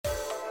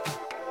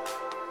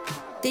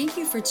Thank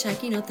you for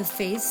checking out the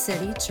Faith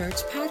City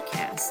Church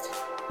podcast.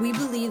 We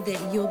believe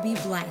that you'll be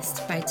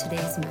blessed by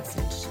today's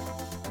message.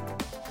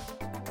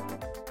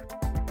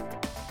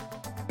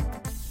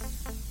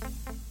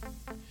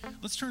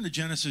 Let's turn to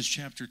Genesis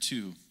chapter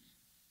 2.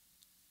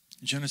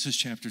 Genesis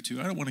chapter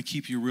 2. I don't want to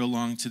keep you real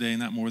long today,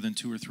 not more than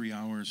 2 or 3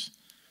 hours.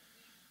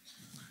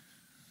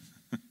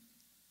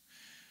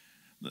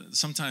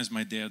 Sometimes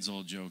my dad's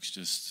old jokes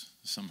just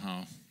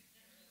somehow.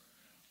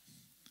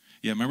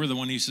 Yeah, remember the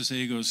one he used to say?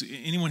 He goes,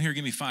 anyone here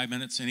give me 5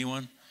 minutes?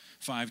 Anyone?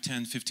 5,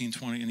 10, 15,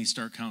 20, and he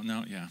start counting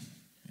out? Yeah.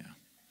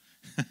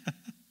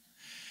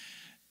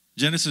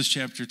 Genesis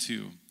chapter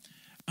 2.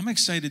 I'm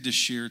excited to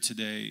share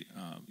today.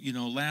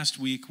 Last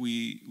week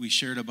we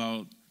shared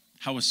about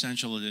how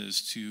essential it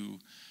is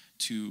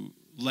to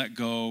let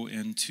go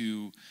and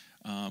to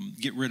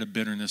get rid of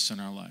bitterness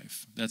in our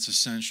life. That's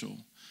essential.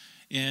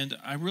 And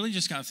I really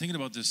just got thinking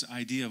about this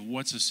idea of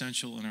what's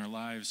essential in our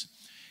lives.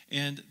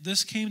 And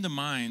this came to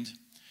mind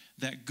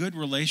that good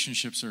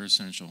relationships are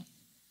essential.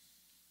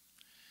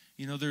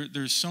 You know,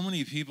 there's so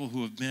many people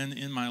who have been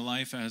in my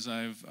life as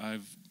I've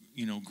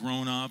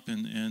grown up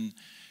and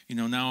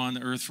now on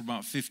the earth for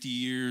about 50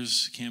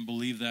 years. Can't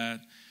believe that.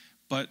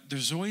 But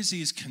there's always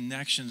these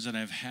connections that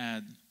I've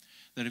had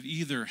that have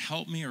either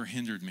helped me or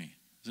hindered me.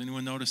 Does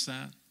anyone notice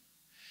that?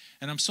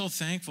 And I'm so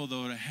thankful,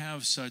 though, to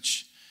have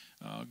such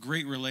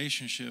great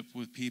relationship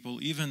with people,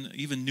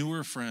 even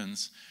newer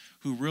friends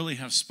who really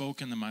have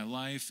spoken to my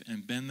life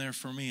and been there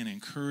for me and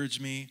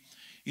encouraged me.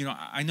 You know,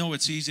 I know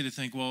it's easy to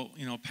think, well,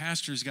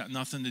 pastors got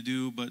nothing to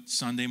do but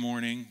Sunday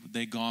morning.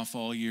 They golf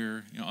all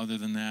year, other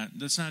than that.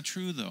 That's not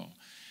true, though.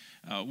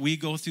 We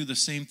go through the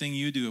same thing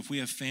you do. If we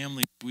have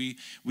family, we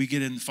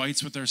get in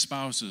fights with our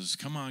spouses.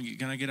 Come on,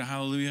 can I get a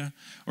hallelujah?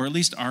 Or at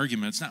least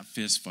arguments, not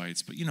fist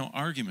fights, but,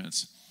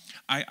 arguments.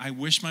 I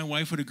wish my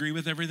wife would agree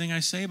with everything I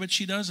say, but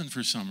she doesn't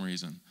for some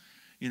reason.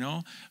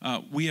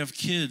 We have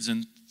kids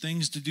and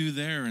things to do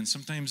there, and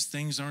sometimes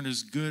things aren't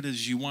as good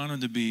as you want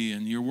them to be,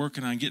 and you're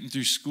working on getting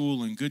through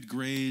school and good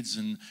grades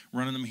and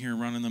running them here,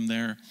 running them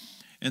there,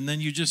 and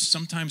then you just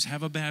sometimes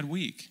have a bad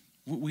week.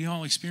 We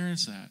all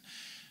experience that.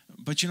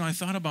 But, I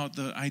thought about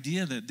the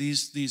idea that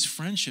these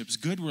friendships,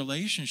 good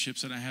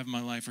relationships that I have in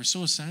my life are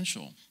so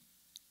essential.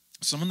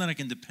 Someone that I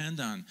can depend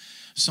on,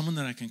 someone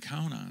that I can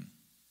count on.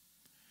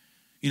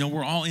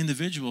 We're all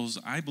individuals,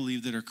 I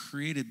believe, that are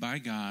created by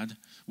God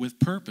with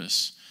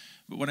purpose.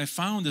 But what I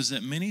found is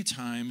that many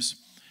times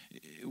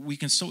we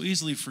can so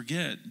easily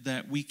forget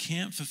that we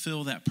can't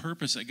fulfill that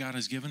purpose that God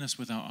has given us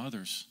without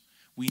others.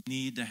 We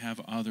need to have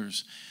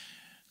others.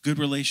 Good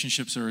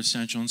relationships are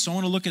essential. And so I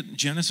want to look at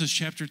Genesis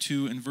chapter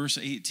 2 and verse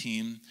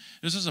 18.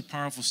 This is a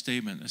powerful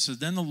statement. It says,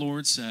 "Then the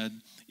Lord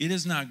said, 'It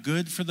is not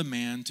good for the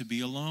man to be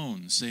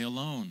alone.'" Say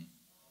alone.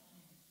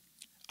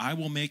 "I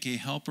will make a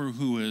helper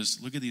who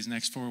is," look at these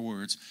next 4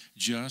 words,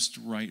 "just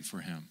right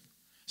for him."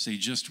 Say,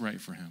 just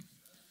right for him.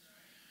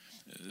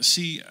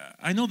 See,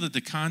 I know that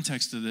the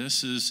context of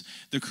this is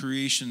the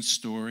creation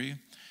story,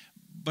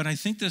 but I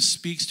think this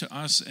speaks to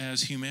us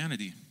as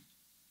humanity,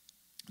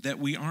 that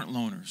we aren't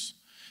loners,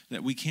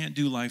 that we can't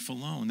do life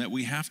alone, that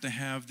we have to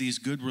have these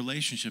good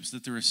relationships,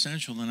 that they're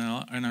essential in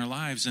our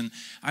lives. And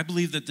I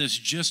believe that this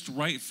 "just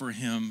right for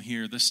him"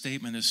 here, this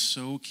statement is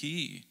so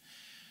key.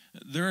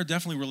 There are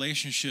definitely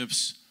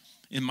relationships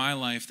in my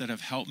life that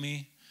have helped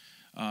me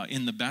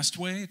in the best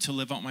way to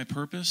live out my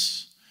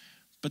purpose.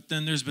 But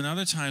then there's been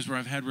other times where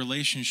I've had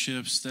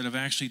relationships that have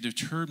actually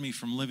deterred me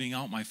from living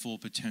out my full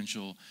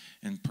potential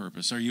and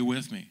purpose. Are you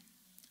with me?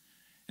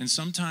 And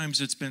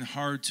sometimes it's been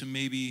hard to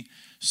maybe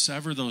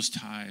sever those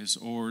ties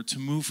or to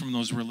move from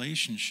those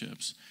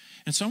relationships.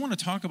 And so I want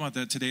to talk about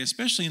that today,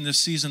 especially in this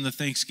season of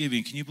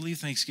Thanksgiving. Can you believe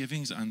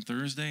Thanksgiving's on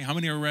Thursday? How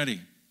many are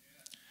ready?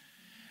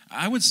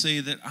 I would say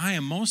that I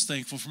am most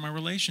thankful for my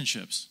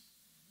relationships.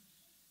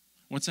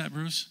 What's that,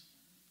 Bruce?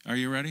 Are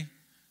you ready?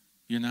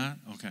 You're not?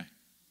 Okay.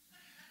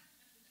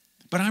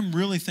 But I'm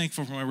really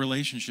thankful for my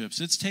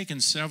relationships. It's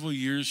taken several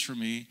years for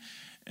me,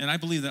 and I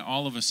believe that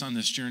all of us on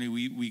this journey,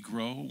 we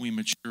grow, we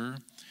mature,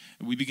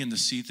 and we begin to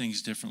see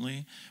things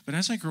differently. But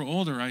as I grow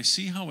older, I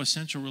see how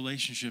essential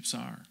relationships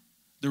are.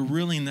 They're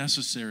really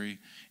necessary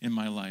in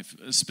my life,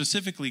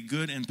 specifically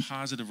good and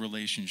positive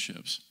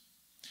relationships.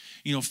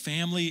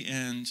 Family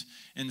and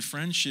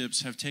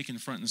friendships have taken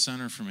front and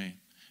center for me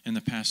in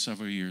the past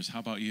several years. How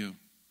about you?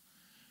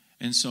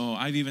 And so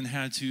I've even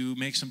had to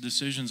make some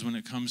decisions when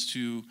it comes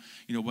to,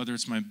 whether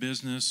it's my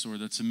business or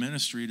that's a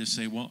ministry, to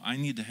say, well, I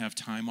need to have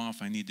time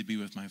off. I need to be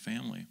with my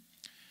family.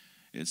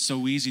 It's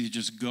so easy to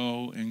just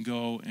go and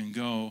go and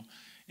go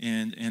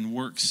and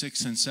work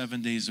 6 and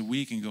 7 days a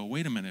week and go,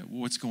 wait a minute,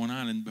 what's going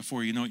on? And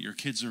before you know it, your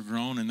kids are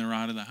grown and they're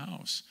out of the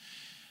house.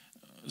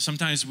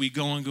 Sometimes we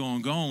go and go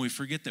and go, and we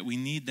forget that we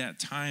need that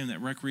time, that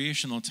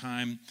recreational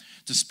time,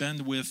 to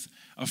spend with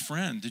a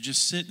friend, to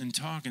just sit and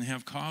talk and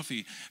have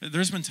coffee.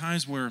 There's been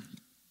times where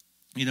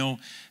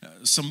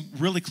Some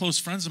really close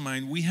friends of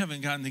mine, we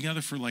haven't gotten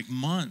together for like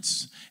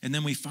months. And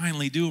then we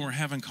finally do, and we're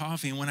having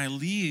coffee. And when I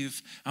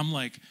leave, I'm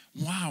like,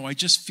 wow, I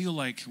just feel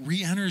like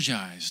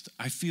re-energized.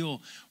 I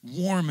feel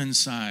warm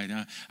inside.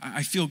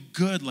 I feel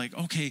good. Like,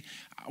 okay,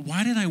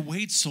 why did I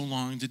wait so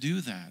long to do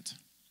that?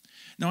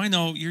 Now, I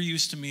know you're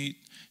used to me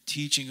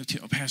teaching,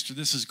 oh, Pastor,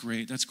 this is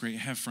great. That's great.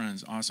 Have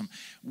friends. Awesome.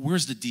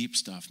 Where's the deep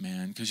stuff,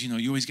 man? Because,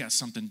 you always got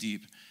something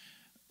deep.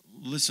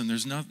 Listen,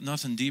 there's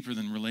nothing deeper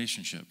than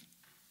relationship.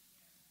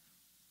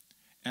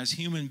 As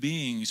human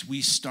beings,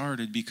 we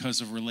started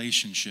because of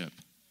relationship.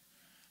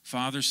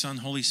 Father, Son,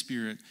 Holy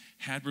Spirit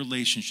had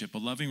relationship, a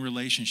loving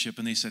relationship,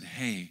 and they said,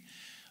 hey,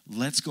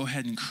 let's go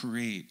ahead and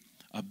create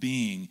a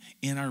being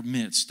in our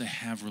midst to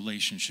have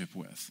relationship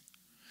with.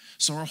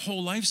 So our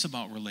whole life's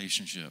about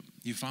relationship.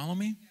 You follow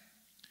me?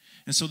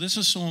 And so this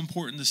is so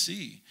important to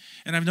see.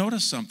 And I've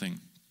noticed something.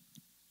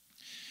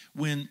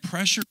 When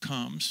pressure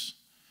comes,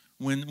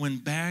 when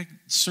bad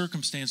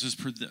circumstances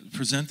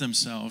present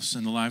themselves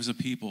in the lives of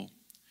people,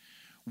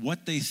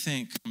 what they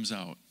think comes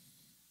out.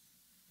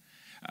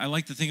 I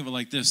like to think of it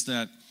like this,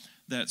 that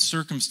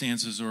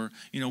circumstances, or,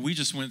 we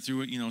just went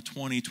through it,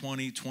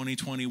 2020,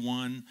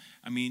 2021.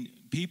 I mean,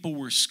 people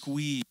were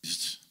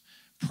squeezed,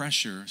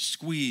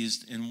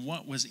 and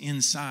what was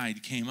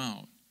inside came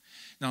out.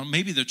 Now,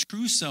 maybe the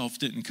true self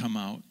didn't come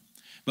out,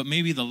 but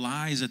maybe the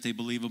lies that they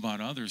believe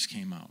about others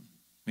came out.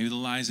 Maybe the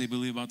lies they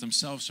believe about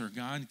themselves or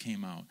God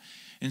came out.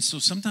 And so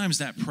sometimes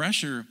that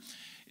pressure,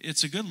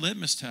 it's a good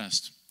litmus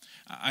test.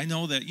 I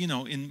know that,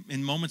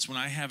 in moments when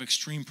I have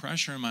extreme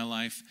pressure in my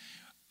life,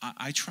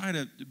 I try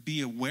to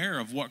be aware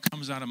of what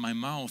comes out of my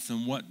mouth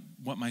and what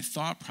my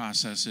thought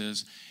process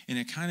is, and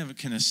it kind of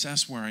can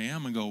assess where I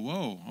am and go,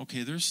 whoa,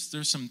 okay, there's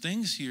some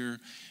things here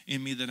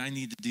in me that I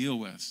need to deal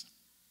with.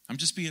 I'm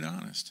just being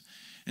honest.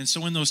 And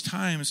so in those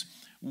times,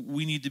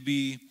 we need to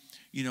be,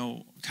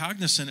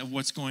 cognizant of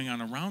what's going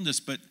on around us,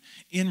 but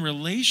in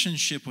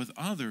relationship with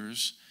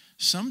others,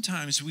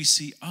 sometimes we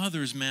see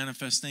others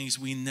manifest things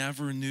we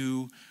never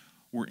knew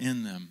were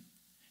in them.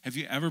 Have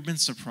you ever been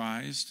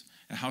surprised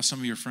at how some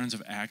of your friends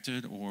have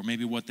acted, or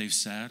maybe what they've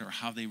said, or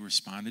how they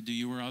responded to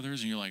you or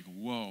others, and you're like,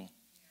 whoa.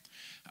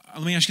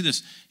 Let me ask you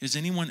this. Has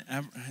anyone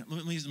ever,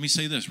 let me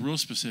say this real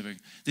specific.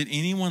 Did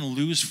anyone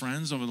lose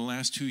friends over the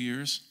last 2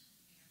 years?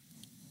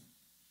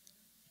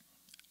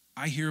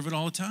 I hear of it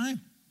all the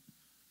time.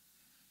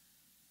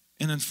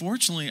 And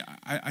unfortunately,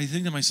 I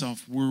think to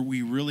myself, were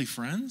we really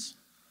friends?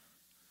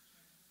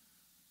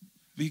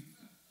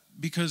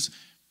 Because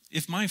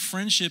if my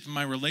friendship and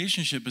my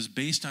relationship is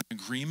based on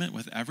agreement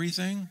with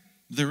everything,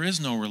 there is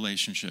no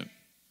relationship.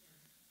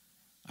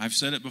 I've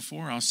said it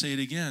before, I'll say it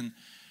again.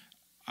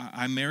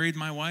 I married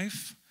my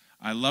wife,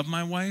 I love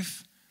my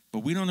wife, but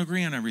we don't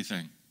agree on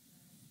everything.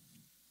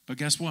 But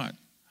guess what?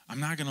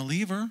 I'm not going to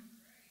leave her.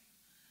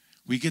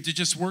 We get to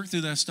just work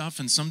through that stuff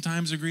and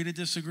sometimes agree to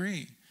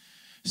disagree.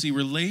 See,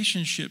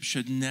 relationships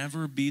should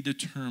never be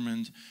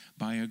determined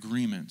by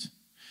agreement.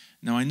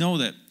 Now, I know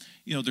that,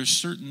 there's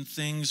certain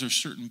things or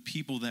certain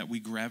people that we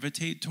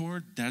gravitate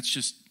toward. That's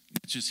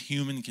just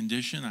human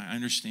condition. I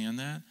understand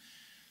that.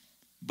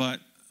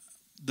 But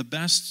the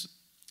best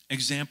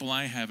example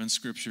I have in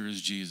Scripture is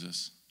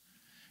Jesus.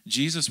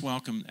 Jesus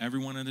welcomed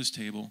everyone at his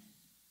table.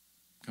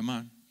 Come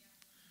on.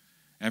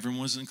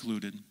 Everyone was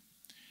included.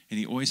 And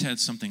he always had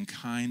something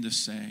kind to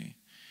say.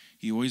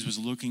 He always was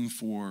looking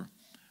for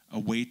a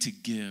way to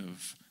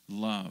give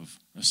love,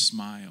 a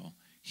smile,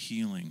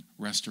 healing,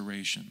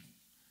 restoration.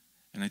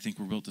 And I think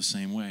we're built the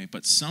same way.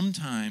 But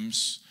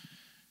sometimes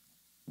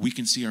we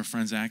can see our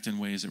friends act in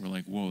ways that we're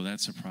like, whoa,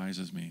 that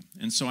surprises me.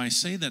 And so I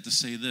say that to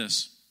say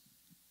this,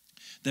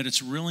 that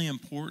it's really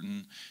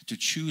important to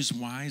choose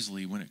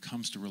wisely when it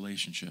comes to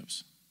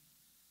relationships.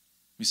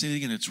 Let me say it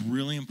again, it's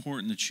really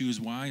important to choose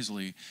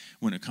wisely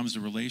when it comes to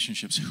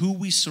relationships. Who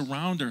we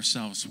surround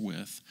ourselves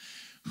with,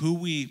 who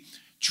we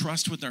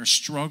trust with our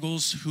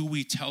struggles, who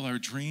we tell our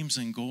dreams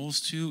and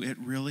goals to, it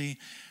really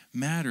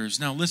matters.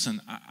 Now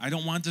listen, I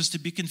don't want this to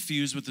be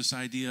confused with this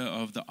idea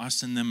of the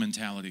us and them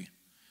mentality.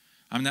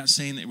 I'm not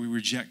saying that we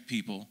reject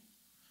people.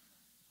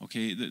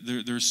 Okay,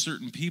 there's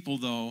certain people,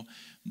 though,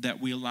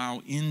 that we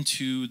allow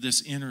into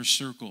this inner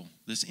circle,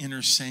 this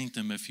inner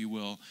sanctum, if you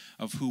will,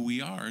 of who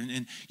we are.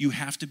 And you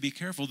have to be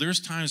careful. There's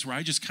times where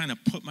I just kind of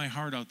put my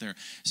heart out there.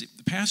 See,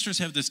 pastors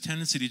have this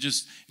tendency to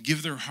just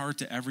give their heart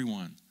to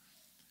everyone.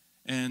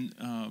 And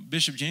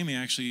Bishop Jamie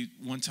actually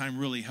one time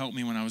really helped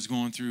me when I was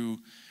going through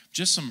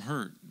just some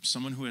hurt.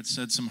 Someone who had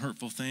said some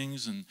hurtful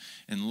things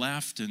and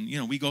left. And,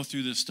 we go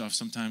through this stuff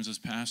sometimes as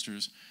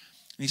pastors.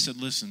 And he said,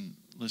 listen,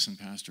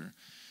 Pastor,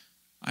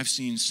 I've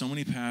seen so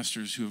many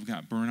pastors who have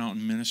got burnt out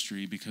in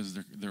ministry because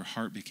their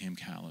heart became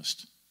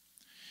calloused.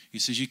 He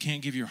says, you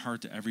can't give your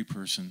heart to every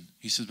person.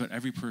 He says, but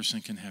every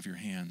person can have your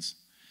hands.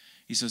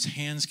 He says,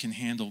 hands can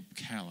handle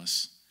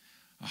callous.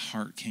 A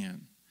heart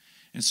can't.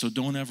 And so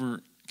don't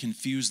ever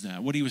confuse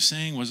that. What he was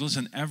saying was,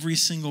 listen, every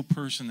single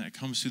person that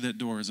comes through that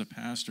door as a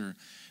pastor,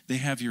 they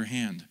have your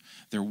hand.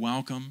 They're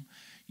welcome.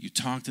 You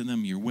talk to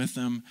them. You're with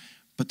them.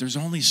 But there's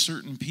only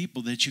certain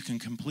people that you can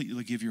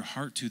completely give your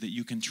heart to, that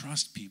you can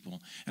trust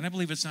people. And I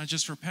believe it's not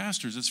just for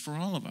pastors, it's for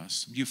all of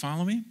us. Do you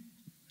follow me?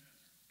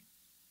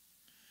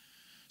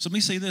 So let me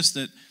say this,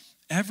 that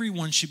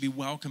everyone should be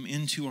welcome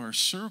into our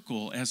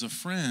circle as a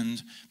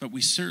friend, but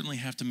we certainly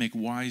have to make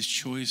wise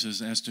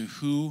choices as to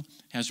who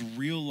has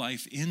real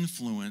life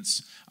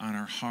influence on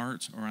our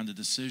heart or on the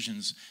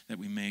decisions that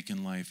we make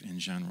in life in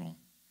general.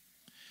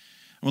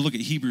 We'll look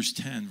at Hebrews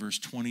 10, verse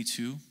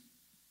 22.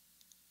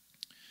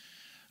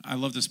 I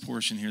love this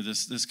portion here.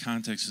 This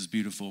context is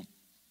beautiful.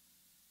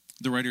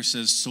 The writer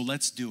says, so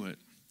let's do it.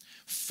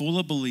 Full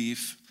of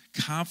belief,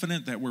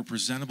 confident that we're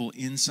presentable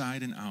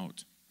inside and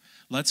out.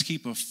 Let's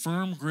keep a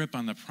firm grip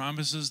on the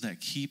promises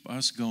that keep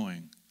us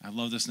going. I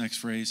love this next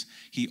phrase.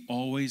 He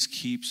always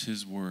keeps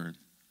his word.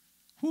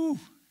 Whew,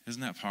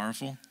 isn't that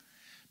powerful?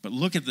 But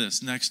look at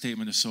this. Next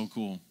statement is so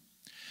cool.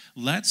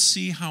 Let's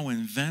see how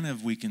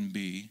inventive we can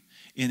be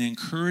in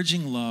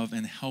encouraging love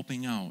and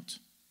helping out.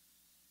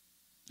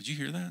 Did you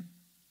hear that?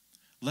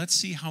 Let's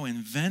see how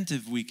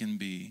inventive we can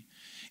be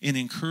in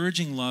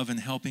encouraging love and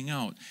helping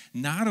out,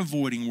 not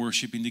avoiding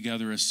worshiping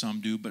together as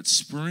some do, but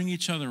spurring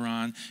each other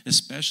on,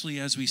 especially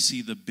as we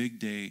see the big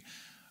day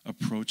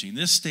approaching.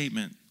 This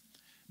statement,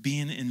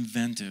 being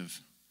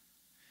inventive.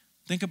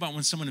 Think about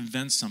when someone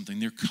invents something.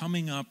 They're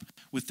coming up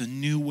with a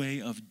new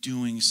way of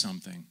doing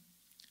something.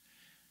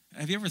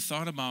 Have you ever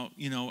thought about,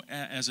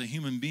 as a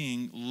human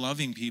being,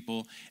 loving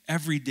people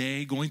every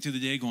day, going through the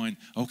day going,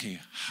 okay,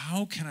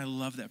 how can I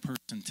love that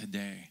person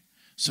today?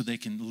 So they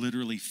can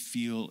literally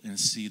feel and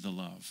see the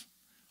love.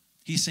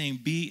 He's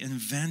saying be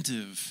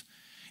inventive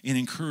in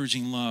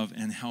encouraging love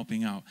and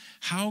helping out.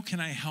 How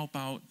can I help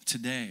out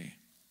today?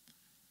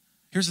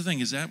 Here's the thing,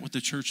 is that what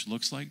the church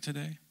looks like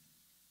today?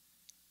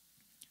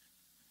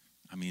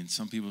 I mean,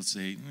 some people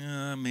say,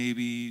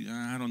 maybe,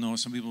 I don't know.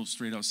 Some people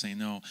straight out say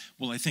no.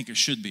 Well, I think it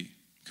should be.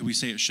 Could we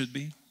say it should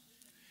be?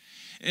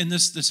 And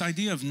this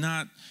idea of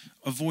not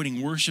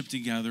avoiding worship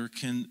together,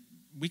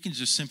 we can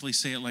just simply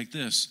say it like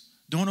this.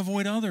 Don't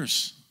avoid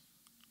others.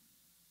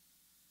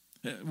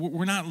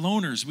 We're not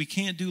loners. We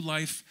can't do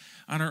life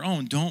on our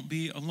own. Don't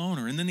be a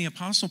loner. And then the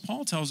Apostle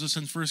Paul tells us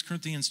in 1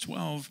 Corinthians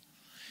 12,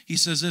 he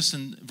says this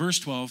in verse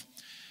 12,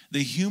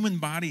 the human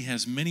body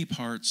has many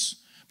parts,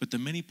 but the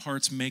many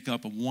parts make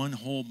up one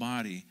whole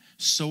body.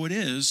 So it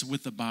is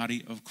with the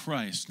body of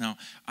Christ. Now,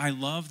 I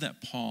love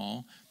that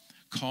Paul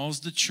calls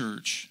the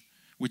church,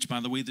 which,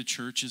 by the way, the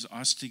church is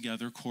us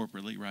together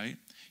corporately, right?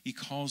 He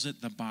calls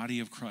it the body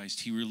of Christ.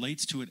 He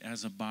relates to it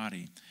as a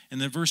body. And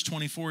then verse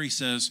 24, he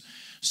says,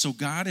 so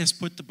God has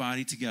put the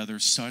body together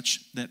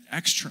such that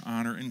extra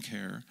honor and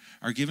care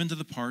are given to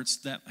the parts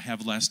that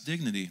have less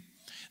dignity.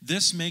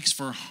 This makes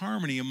for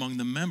harmony among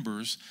the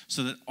members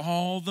so that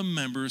all the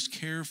members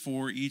care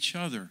for each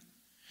other.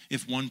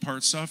 If one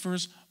part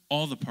suffers,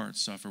 all the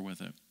parts suffer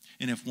with it.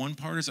 And if one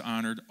part is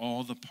honored,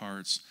 all the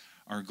parts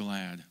are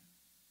glad.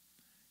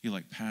 You're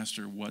like,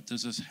 Pastor, what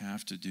does this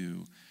have to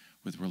do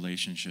with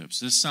relationships?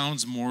 This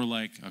sounds more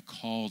like a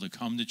call to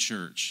come to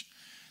church.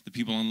 The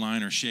people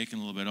online are shaking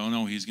a little bit. Oh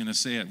no, he's going to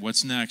say it.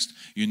 What's next?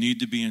 You need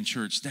to be in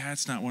church.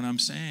 That's not what I'm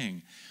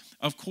saying.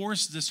 Of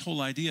course, this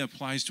whole idea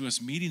applies to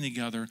us meeting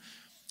together,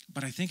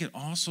 but I think it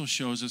also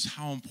shows us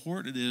how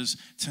important it is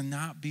to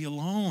not be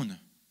alone.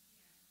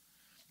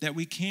 That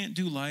we can't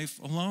do life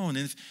alone.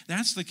 And if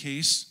that's the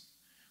case,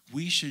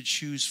 we should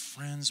choose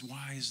friends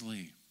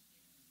wisely.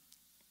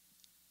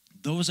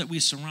 Those that we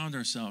surround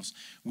ourselves,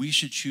 we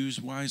should choose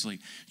wisely.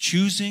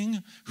 Choosing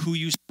who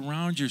you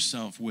surround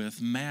yourself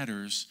with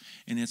matters,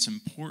 and it's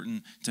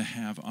important to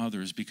have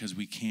others because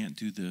we can't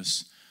do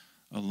this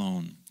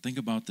alone. Think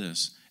about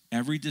this.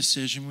 Every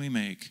decision we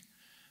make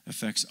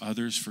affects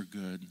others for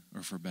good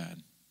or for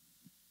bad.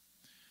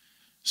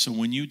 So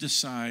when you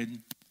decide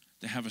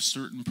to have a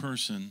certain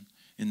person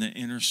in the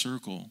inner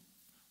circle,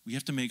 we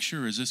have to make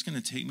sure, is this going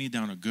to take me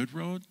down a good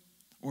road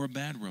or a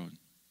bad road?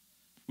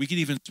 We could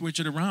even switch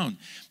it around.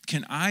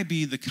 Can I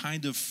be the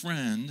kind of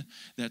friend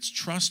that's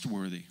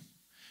trustworthy?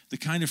 The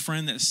kind of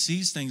friend that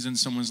sees things in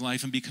someone's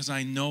life, and because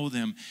I know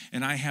them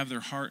and I have their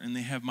heart and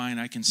they have mine,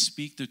 I can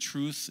speak the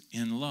truth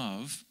in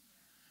love.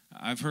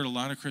 I've heard a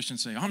lot of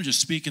Christians say, I'm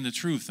just speaking the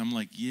truth. I'm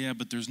like, yeah,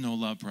 but there's no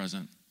love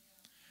present.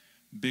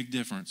 Big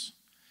difference.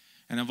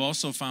 And I've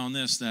also found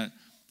this, that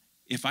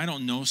if I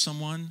don't know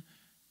someone,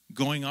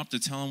 going up to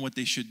tell them what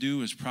they should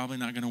do is probably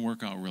not going to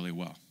work out really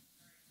well.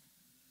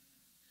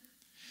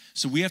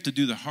 So we have to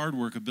do the hard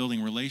work of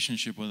building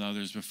relationship with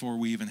others before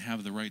we even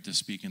have the right to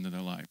speak into their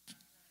life.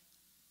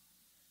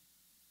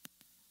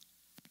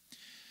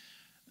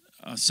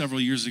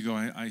 Several years ago,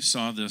 I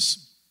saw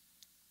this.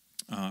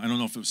 I don't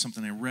know if it was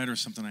something I read or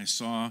something I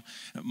saw.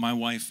 My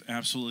wife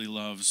absolutely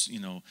loves,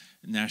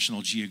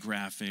 National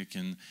Geographic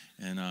and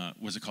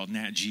what's it called,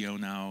 Nat Geo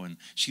now, and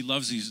she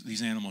loves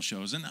these animal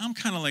shows. And I'm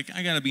kind of like,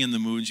 I got to be in the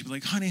mood. And she'd be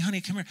like,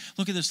 honey, come here.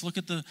 Look at this. Look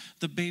at the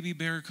baby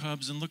bear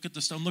cubs, and look at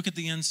the stuff. Look at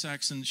the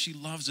insects, and she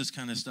loves this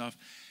kind of stuff.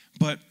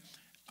 But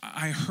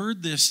I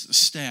heard this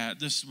stat.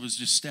 This was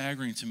just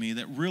staggering to me.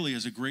 That really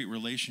is a great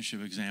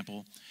relationship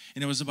example,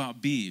 and it was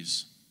about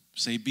bees.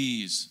 Say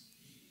bees.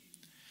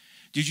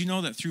 Did you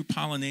know that through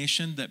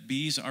pollination that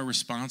bees are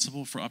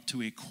responsible for up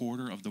to a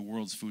quarter of the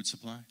world's food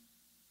supply?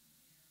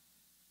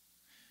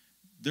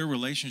 Their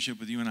relationship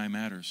with you and I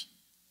matters.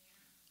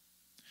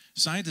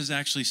 Scientists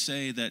actually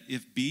say that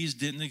if bees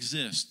didn't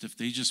exist, if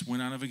they just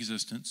went out of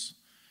existence,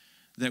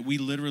 that we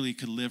literally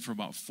could live for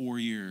about 4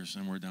 years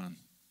and we're done.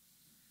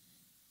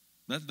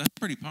 That's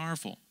pretty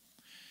powerful.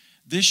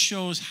 This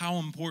shows how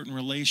important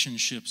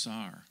relationships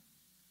are.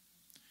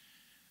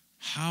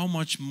 How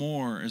much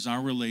more is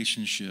our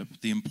relationship,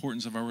 the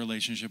importance of our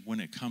relationship when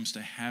it comes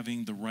to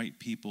having the right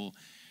people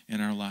in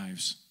our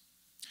lives?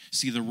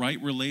 See, the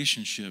right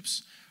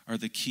relationships are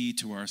the key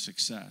to our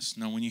success.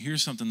 Now, when you hear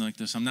something like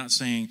this, I'm not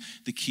saying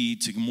the key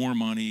to more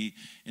money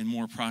and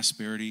more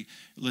prosperity.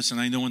 Listen,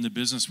 I know in the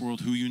business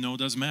world, who you know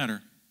does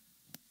matter.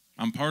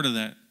 I'm part of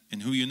that,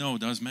 and who you know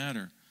does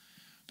matter.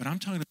 But I'm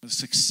talking about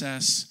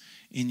success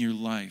in your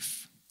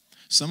life.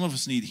 Some of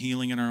us need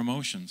healing in our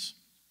emotions.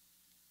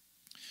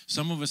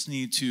 Some of us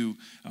need to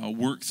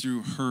work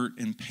through hurt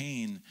and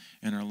pain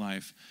in our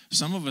life.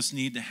 Some of us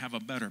need to have a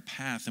better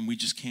path, and we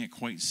just can't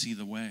quite see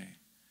the way.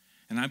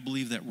 And I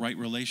believe that right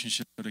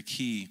relationships are the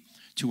key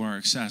to our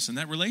success. And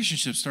that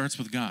relationship starts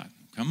with God.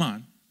 Come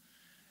on.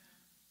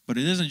 But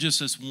it isn't just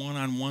this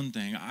one-on-one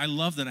thing. I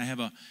love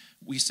that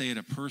we say it,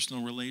 a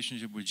personal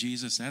relationship with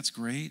Jesus. That's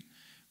great.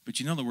 But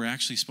you know that we're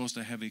actually supposed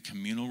to have a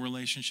communal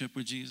relationship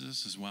with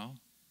Jesus as well?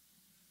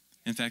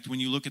 In fact, when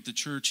you look at the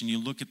church and you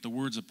look at the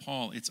words of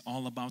Paul, it's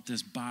all about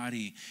this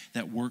body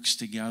that works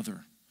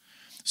together.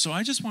 So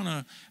I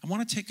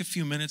want to take a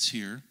few minutes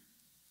here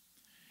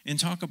and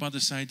talk about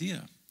this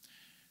idea.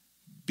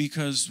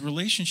 Because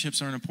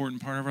relationships are an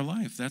important part of our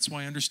life. That's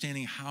why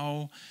understanding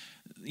how,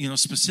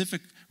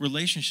 specific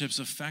relationships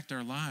affect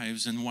our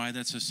lives and why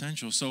that's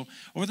essential. So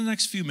over the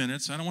next few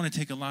minutes, I don't want to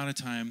take a lot of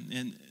time,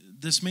 and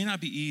this may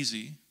not be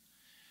easy.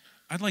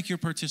 I'd like your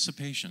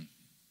participation.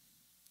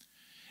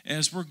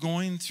 As we're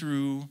going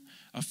through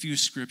a few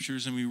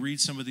scriptures and we read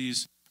some of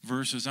these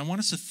verses, I want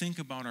us to think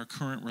about our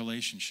current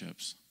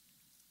relationships.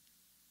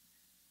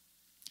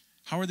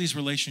 How are these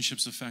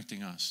relationships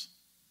affecting us?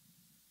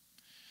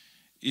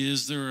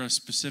 Is there a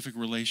specific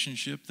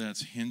relationship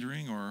that's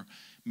hindering or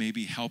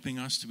maybe helping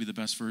us to be the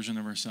best version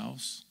of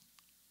ourselves?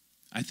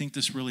 I think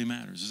this really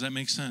matters. Does that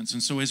make sense?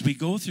 And so as we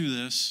go through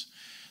this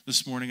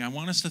morning, I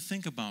want us to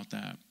think about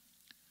that.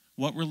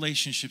 What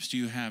relationships do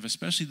you have,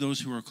 especially those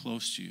who are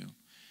close to you?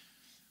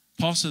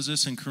 Paul says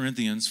this in 1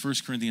 Corinthians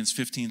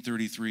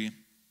 15:33.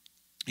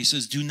 He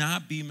says, "Do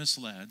not be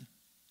misled.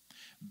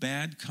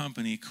 Bad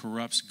company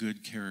corrupts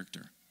good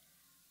character."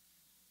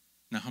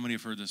 Now, how many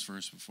have heard this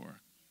verse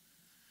before?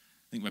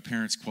 I think my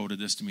parents quoted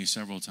this to me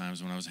several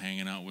times when I was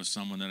hanging out with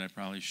someone that I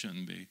probably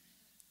shouldn't be.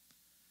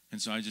 And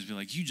so I'd just be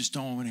like, you just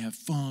don't want to have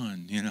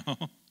fun,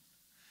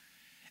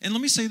 And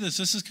let me say this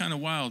is kind of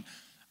wild.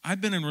 I've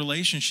been in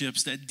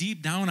relationships that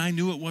deep down I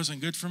knew it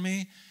wasn't good for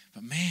me,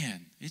 but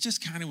man, it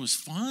just kind of was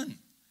fun.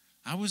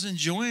 I was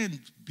enjoying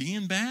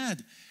being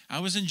bad. I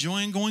was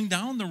enjoying going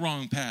down the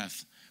wrong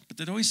path, but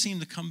that always seemed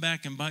to come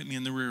back and bite me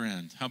in the rear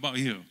end. How about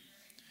you?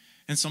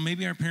 And so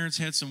maybe our parents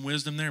had some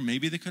wisdom there.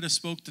 Maybe they could have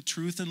spoke the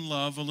truth in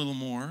love a little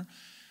more.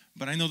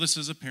 But I know this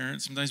as a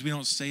parent. Sometimes we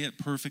don't say it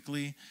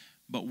perfectly,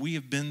 but we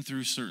have been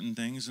through certain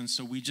things, and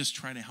so we just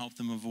try to help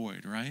them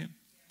avoid, right?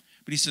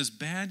 But he says,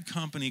 bad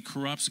company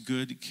corrupts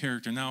good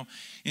character. Now,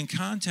 in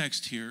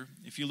context here,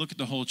 if you look at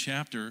the whole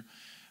chapter,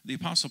 the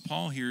Apostle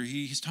Paul here,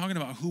 he's talking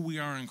about who we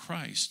are in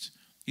Christ.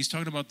 He's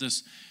talking about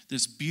this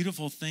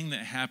beautiful thing that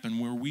happened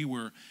where we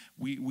were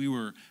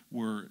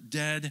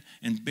dead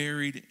and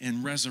buried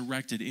and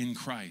resurrected in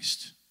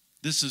Christ.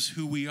 This is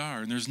who we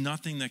are, and there's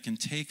nothing that can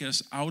take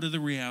us out of the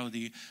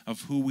reality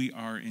of who we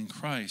are in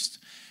Christ.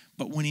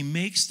 But when he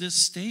makes this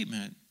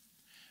statement,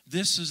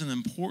 this is an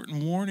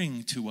important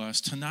warning to us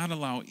to not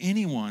allow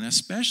anyone,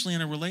 especially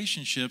in our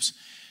relationships,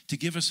 to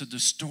give us a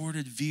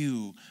distorted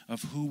view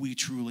of who we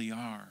truly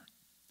are.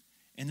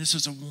 And this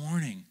is a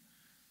warning.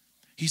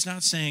 He's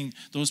not saying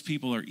those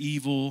people are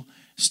evil,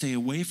 stay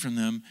away from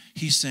them.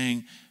 He's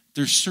saying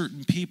there's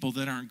certain people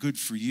that aren't good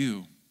for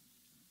you.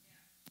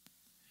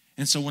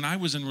 And so when I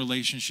was in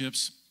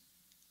relationships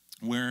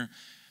where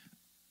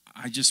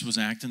I just was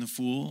acting a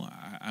fool,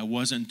 I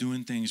wasn't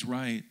doing things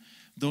right,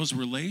 those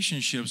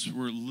relationships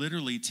were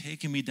literally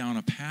taking me down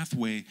a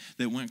pathway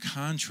that went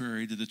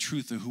contrary to the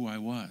truth of who I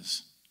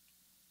was.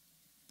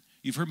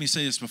 You've heard me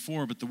say this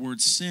before, but the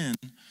word sin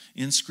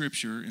in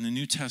Scripture, in the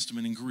New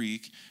Testament in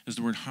Greek, is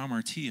the word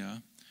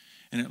hamartia,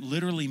 and it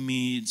literally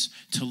means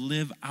to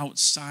live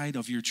outside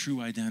of your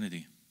true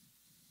identity.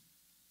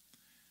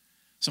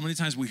 So many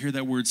times we hear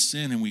that word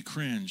sin and we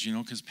cringe,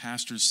 because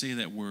pastors say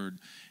that word,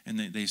 and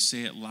they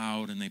say it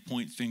loud, and they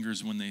point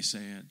fingers when they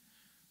say it.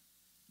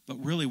 But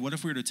really, what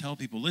if we were to tell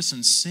people,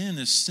 listen, sin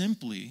is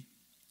simply,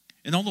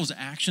 and all those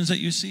actions that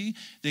you see,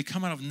 they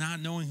come out of not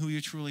knowing who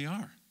you truly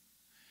are.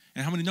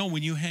 And how many know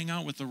when you hang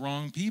out with the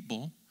wrong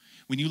people,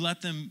 when you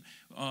let them,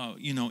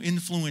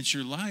 influence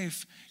your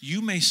life,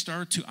 you may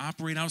start to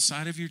operate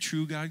outside of your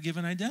true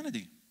God-given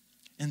identity.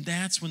 And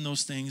that's when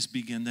those things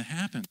begin to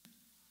happen.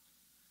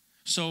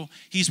 So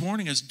he's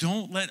warning us,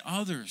 don't let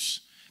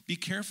others. Be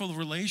careful of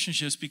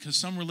relationships, because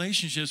some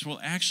relationships will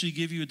actually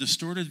give you a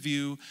distorted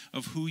view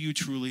of who you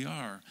truly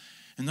are.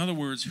 In other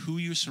words, who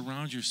you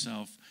surround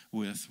yourself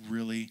with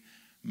really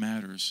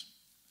matters.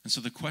 And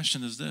so the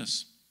question is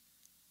this: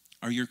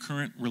 are your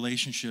current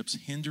relationships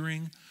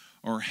hindering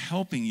or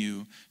helping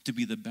you to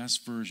be the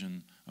best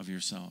version of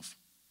yourself?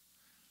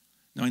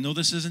 Now, I know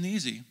this isn't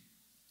easy,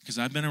 because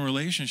I've been in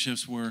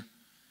relationships where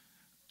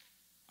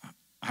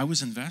I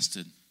was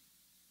invested.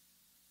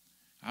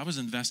 I was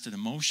invested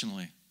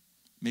emotionally,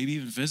 maybe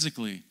even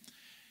physically,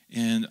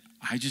 and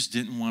I just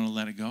didn't want to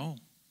let it go.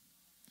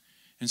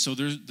 And so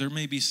there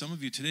may be some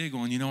of you today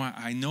going,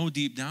 I know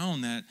deep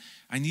down that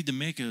I need to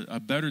make a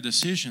better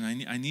decision.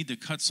 I need to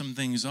cut some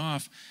things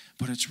off,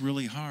 but it's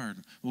really hard.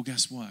 Well,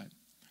 guess what?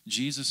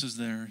 Jesus is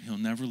there. He'll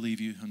never leave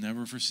you. He'll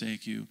never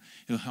forsake you.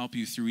 He'll help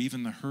you through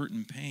even the hurt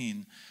and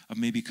pain of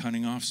maybe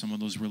cutting off some of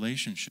those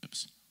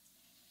relationships.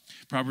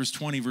 Proverbs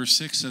 20, verse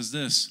 6 says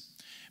this: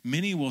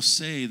 many will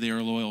say they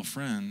are loyal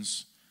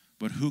friends,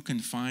 but who can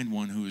find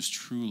one who is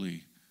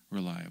truly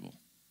reliable?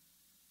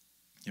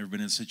 You ever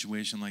been in a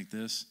situation like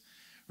this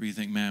where you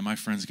think, man, my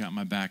friends got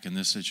my back in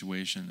this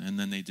situation, and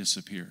then they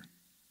disappear?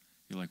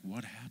 You're like,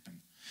 what happened?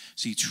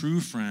 See,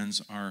 true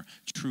friends are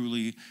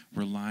truly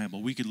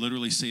reliable. We could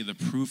literally say the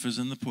proof is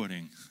in the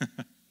pudding.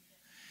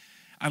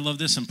 I love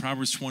this in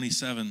Proverbs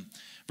 27,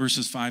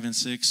 verses 5 and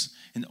 6.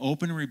 An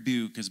open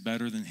rebuke is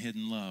better than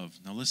hidden love.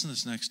 Now listen to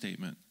this next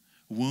statement.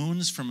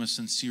 Wounds from a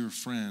sincere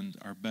friend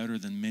are better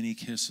than many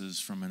kisses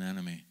from an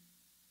enemy.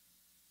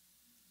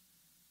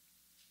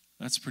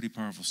 That's a pretty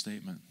powerful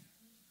statement.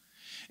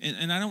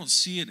 And I don't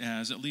see it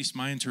as, at least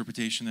my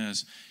interpretation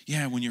as,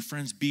 yeah, when your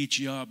friends beat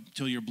you up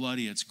till you're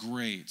bloody, it's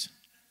great.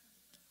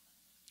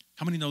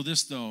 How many know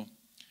this, though,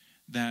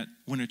 that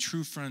when a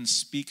true friend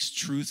speaks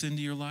truth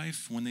into your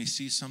life, when they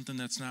see something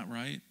that's not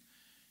right,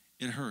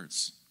 it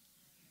hurts.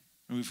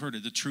 And we've heard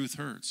it, the truth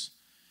hurts.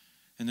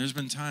 And there's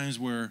been times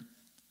where,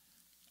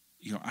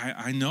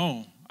 I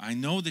know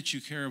that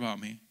you care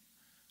about me.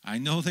 I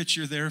know that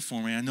you're there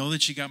for me. I know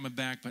that you got my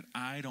back, but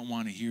I don't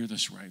want to hear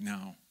this right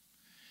now.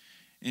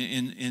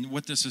 And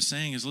what this is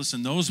saying is,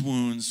 listen, those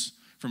wounds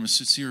from a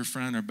sincere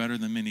friend are better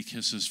than many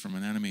kisses from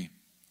an enemy.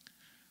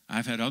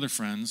 I've had other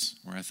friends,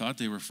 or I thought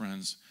they were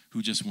friends,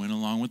 who just went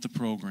along with the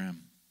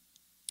program.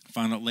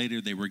 Found out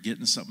later they were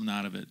getting something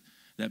out of it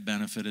that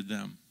benefited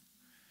them.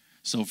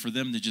 So for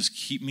them to just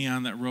keep me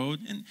on that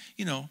road, and,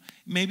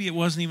 maybe it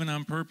wasn't even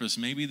on purpose.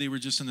 Maybe they were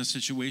just in a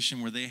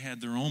situation where they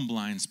had their own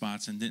blind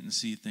spots and didn't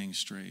see things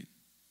straight.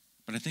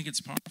 But I think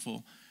it's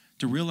powerful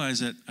to realize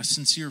that a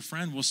sincere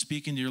friend will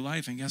speak into your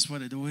life, and guess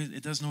what?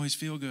 It doesn't always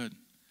feel good.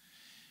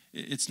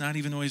 It's not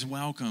even always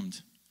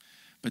welcomed.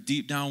 But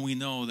deep down we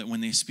know that when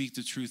they speak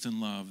the truth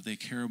in love, they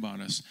care about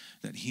us,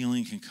 that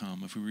healing can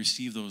come if we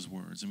receive those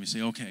words. And we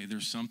say, okay,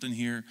 there's something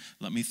here.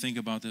 Let me think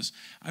about this.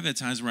 I've had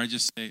times where I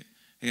just say,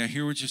 hey, I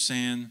hear what you're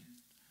saying.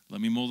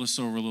 Let me mull this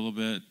over a little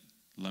bit.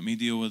 Let me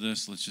deal with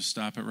this. Let's just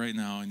stop it right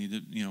now. I need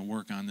to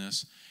work on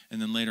this.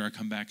 And then later I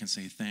come back and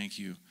say, thank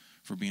you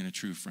for being a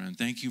true friend.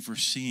 Thank you for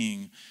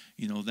seeing,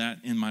 that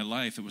in my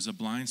life. It was a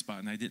blind spot,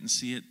 and I didn't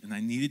see it, and I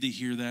needed to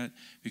hear that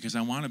because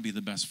I want to be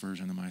the best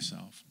version of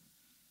myself.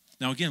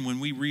 Now, again, when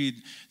we read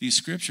these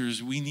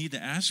scriptures, we need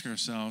to ask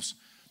ourselves,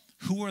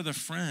 who are the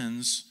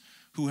friends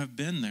who have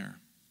been there?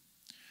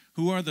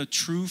 Who are the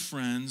true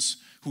friends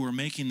who are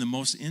making the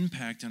most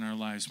impact in our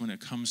lives when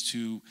it comes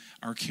to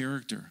our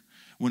character,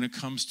 when it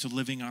comes to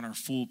living out our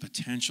full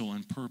potential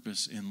and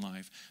purpose in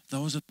life?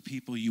 Those are the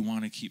people you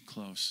want to keep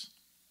close.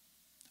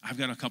 I've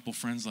got a couple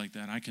friends like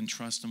that. I can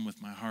trust them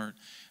with my heart.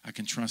 I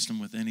can trust them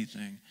with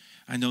anything.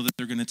 I know that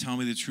they're going to tell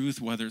me the truth,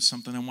 whether it's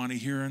something I want to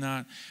hear or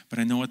not, but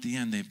I know at the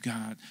end they've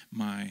got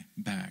my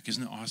back.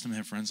 Isn't it awesome to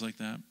have friends like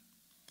that?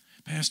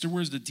 Pastor,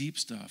 where's the deep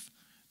stuff?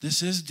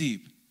 This is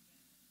deep.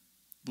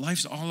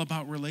 Life's all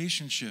about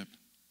relationship.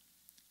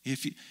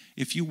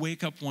 If you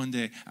wake up one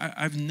day,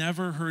 I've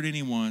never heard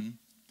anyone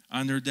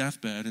on their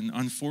deathbed, and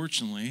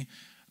unfortunately,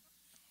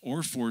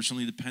 or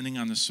fortunately, depending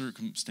on the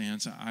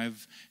circumstance,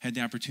 I've had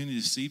the opportunity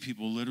to see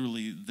people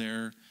literally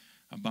there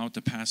about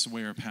to pass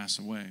away or pass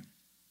away.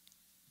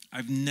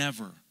 I've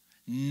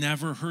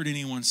never heard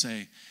anyone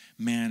say,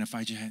 man, if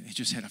I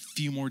just had a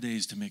few more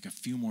days to make a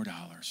few more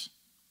dollars.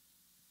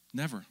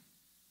 Never.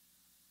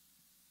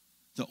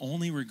 The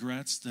only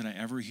regrets that I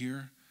ever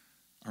hear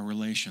are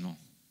relational.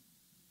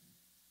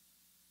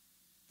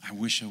 I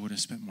wish I would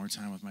have spent more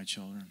time with my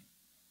children.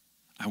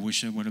 I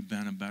wish I would have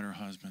been a better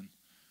husband,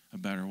 a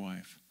better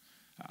wife.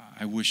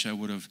 I wish I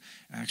would have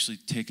actually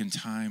taken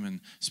time and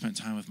spent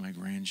time with my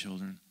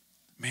grandchildren.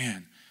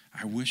 Man,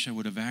 I wish I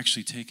would have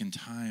actually taken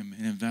time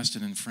and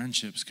invested in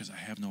friendships because I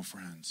have no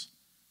friends.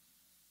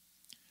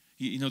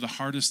 The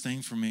hardest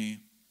thing for me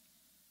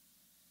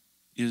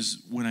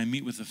is when I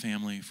meet with a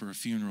family for a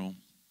funeral,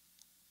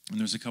 and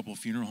there's a couple of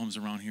funeral homes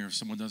around here. If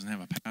someone doesn't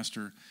have a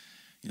pastor,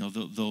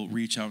 they'll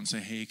reach out and say,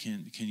 hey,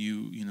 can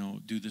you,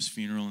 do this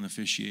funeral and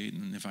officiate?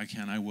 And if I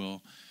can, I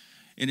will.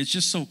 And it's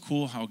just so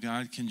cool how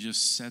God can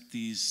just set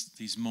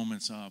these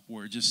moments up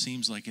where it just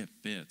seems like it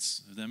fits.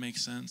 Does that make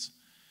sense?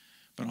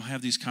 But I'll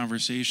have these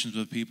conversations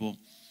with people,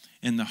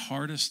 and the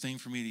hardest thing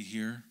for me to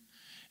hear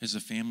is a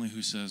family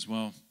who says,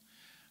 well,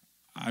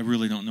 I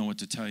really don't know what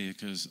to tell you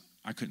because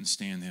I couldn't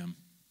stand him.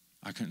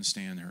 I couldn't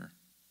stand her.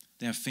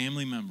 They have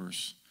family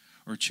members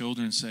or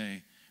children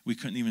say, we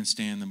couldn't even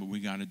stand them, but we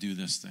got to do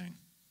this thing.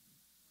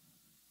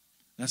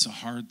 That's a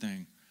hard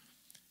thing,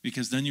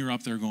 because then you're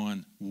up there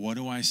going, what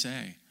do I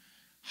say?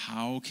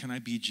 How can I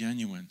be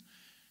genuine?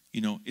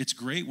 You know, it's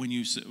great when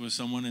you sit with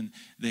someone and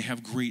they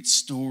have great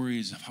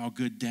stories of how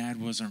good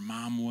dad was or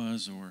mom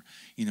was, or,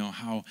 you know,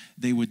 how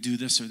they would do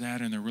this or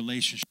that in their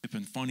relationship,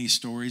 and funny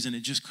stories, and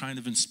it just kind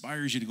of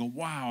inspires you to go,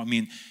 wow. I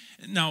mean,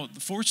 now,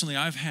 fortunately,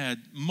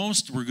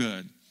 most were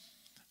good.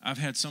 I've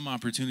had some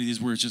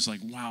opportunities where it's just like,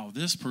 wow,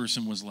 this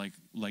person was like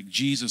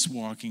Jesus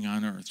walking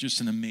on earth, just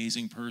an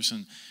amazing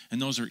person,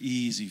 and those are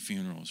easy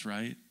funerals,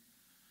 right?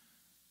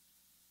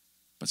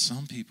 But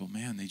some people,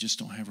 man, they just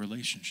don't have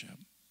relationship.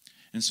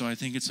 And so I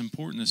think it's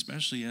important,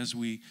 especially as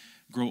we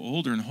grow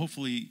older, and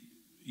hopefully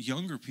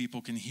younger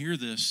people can hear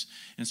this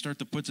and start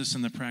to put this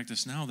into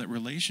practice now, that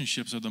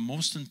relationships are the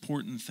most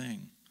important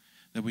thing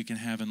that we can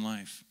have in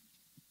life.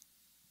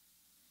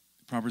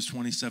 Proverbs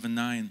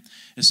 27:9,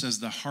 it says,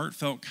 the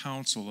heartfelt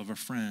counsel of a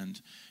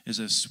friend is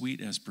as sweet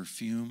as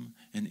perfume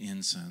and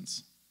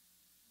incense.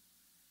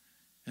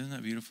 Isn't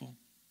that beautiful?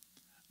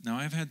 Now,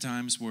 I've had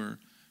times where,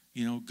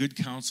 you know, good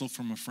counsel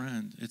from a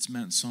friend, it's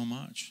meant so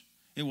much.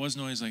 It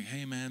wasn't always like,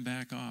 hey, man,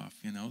 back off.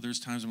 You know, there's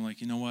times I'm like,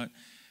 you know what?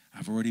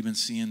 I've already been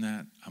seeing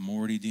that. I'm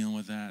already dealing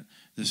with that.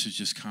 This is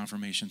just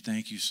confirmation.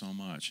 Thank you so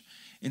much.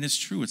 And it's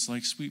true. It's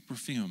like sweet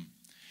perfume.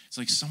 It's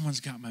like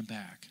someone's got my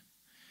back.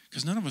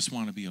 Because none of us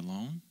want to be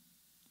alone.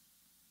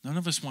 None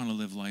of us want to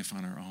live life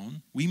on our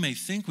own. We may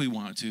think we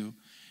want to,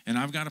 and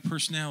I've got a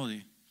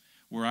personality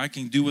where I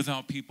can do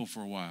without people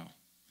for a while.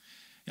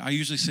 I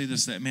usually say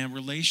this, that, man,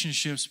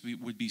 relationships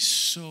would be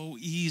so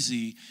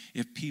easy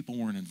if people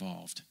weren't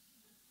involved.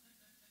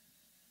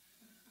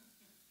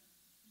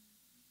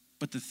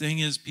 But the thing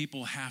is,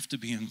 people have to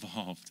be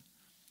involved.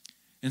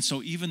 And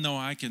so even though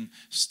I can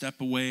step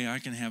away, I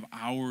can have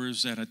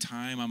hours at a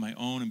time on my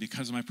own, and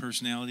because of my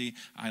personality,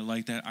 I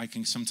like that. I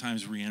can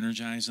sometimes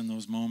re-energize in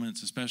those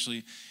moments,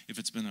 especially if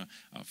it's been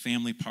a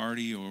family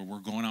party or we're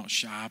going out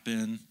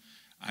shopping.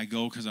 I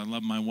go because I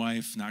love my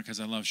wife, not because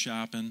I love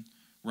shopping,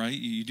 right?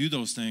 You do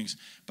those things.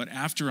 But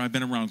after I've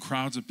been around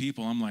crowds of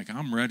people, I'm like,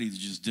 I'm ready to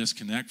just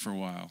disconnect for a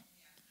while.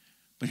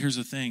 But here's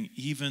the thing,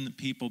 even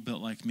people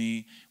built like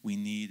me, we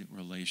need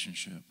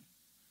relationship.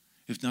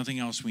 If nothing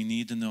else, we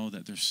need to know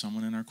that there's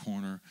someone in our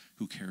corner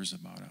who cares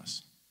about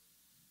us.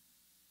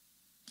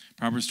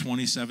 Proverbs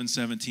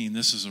 27:17,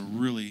 this is a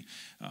really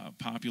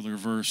popular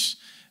verse,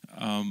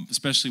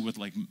 especially with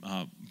like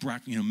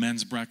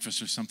men's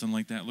breakfast or something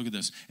like that. Look at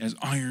this. As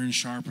iron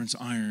sharpens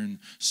iron,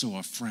 so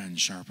a friend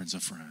sharpens a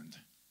friend.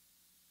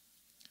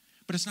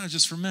 But it's not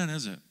just for men,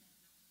 is it?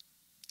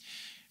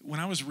 When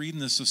I was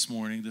reading this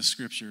morning, this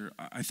scripture,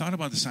 I thought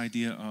about this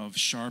idea of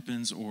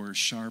sharpens or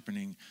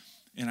sharpening,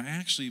 and I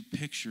actually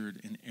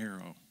pictured an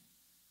arrow.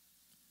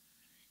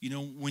 You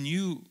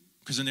know,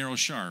 because an arrow's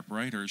sharp,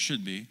 right? Or it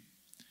should be.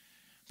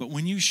 But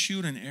when you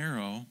shoot an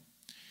arrow,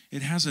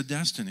 it has a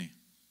destiny,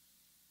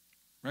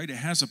 right? It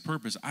has a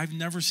purpose. I've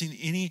never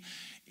seen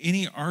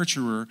any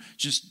archerer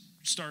just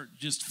start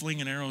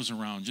flinging arrows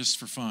around just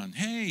for fun.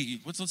 Hey,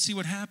 let's see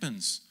what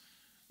happens.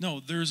 No,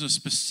 there's a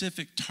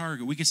specific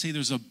target. We could say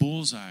there's a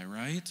bullseye,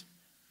 right?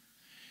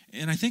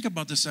 And I think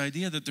about this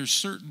idea that there's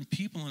certain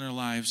people in our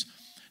lives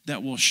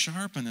that will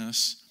sharpen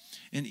us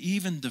and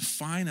even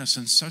define us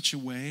in such a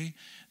way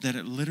that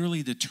it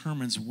literally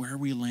determines where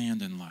we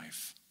land in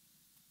life.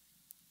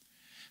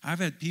 I've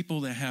had people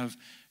that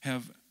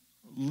have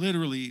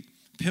literally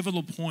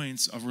pivotal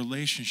points of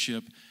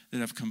relationship that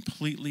have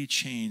completely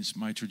changed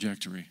my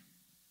trajectory.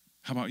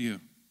 How about you?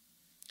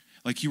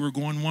 Like you were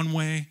going one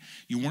way,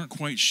 you weren't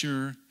quite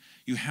sure,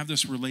 you have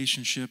this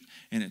relationship,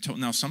 and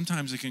now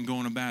sometimes it can go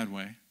in a bad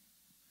way,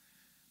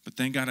 but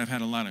thank God I've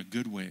had a lot of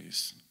good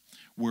ways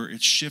where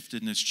it's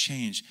shifted and it's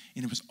changed,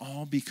 and it was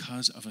all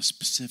because of a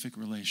specific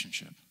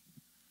relationship.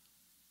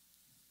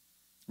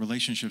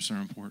 Relationships are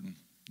important.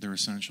 They're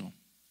essential.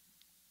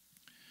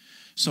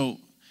 So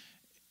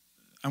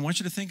I want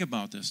you to think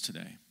about this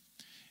today.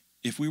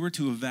 If we were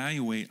to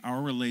evaluate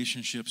our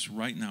relationships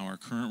right now, our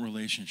current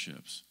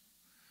relationships,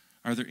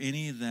 are there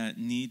any that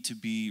need to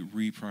be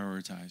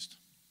reprioritized?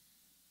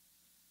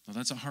 Well,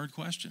 that's a hard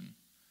question,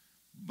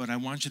 but I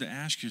want you to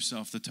ask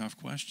yourself the tough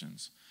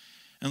questions.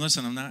 And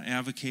listen, I'm not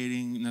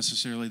advocating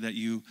necessarily that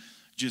you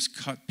just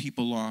cut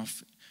people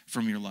off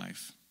from your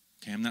life.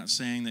 Okay, I'm not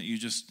saying that you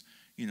just,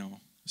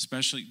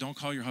 especially don't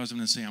call your husband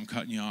and say, I'm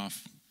cutting you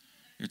off.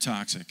 You're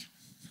toxic.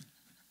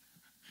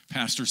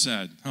 Pastor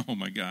said, oh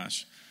my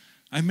gosh,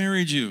 I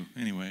married you.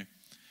 Anyway,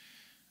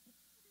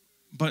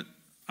 but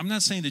I'm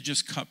not saying to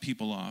just cut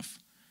people off.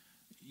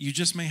 You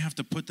just may have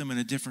to put them in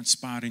a different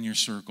spot in your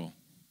circle.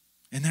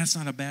 And that's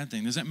not a bad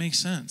thing. Does that make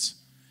sense?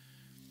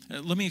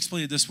 Let me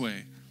explain it this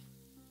way.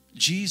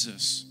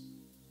 Jesus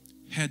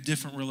had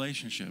different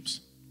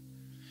relationships.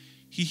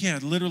 He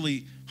had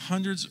literally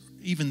hundreds,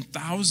 even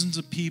thousands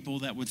of people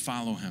that would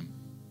follow him.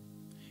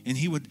 And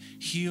he would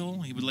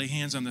heal, he would lay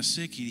hands on the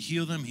sick, he'd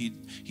heal them,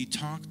 he'd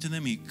talk to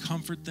them, he'd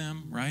comfort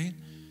them, right?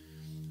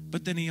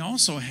 But then he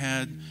also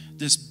had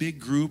this big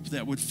group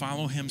that would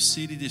follow him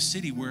city to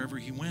city wherever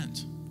he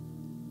went.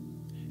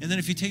 And then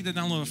if you take that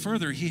down a little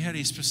further, he had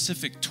a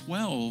specific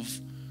 12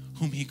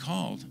 whom he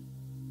called.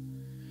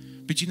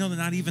 But you know that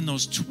not even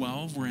those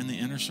 12 were in the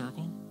inner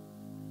circle?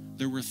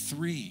 There were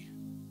 3,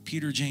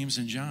 Peter, James,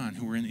 and John,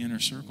 who were in the inner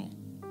circle.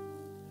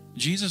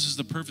 Jesus is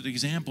the perfect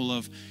example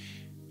of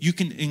you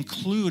can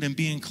include and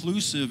be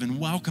inclusive and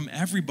welcome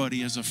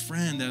everybody as a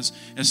friend, as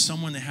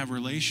someone to have a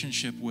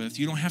relationship with.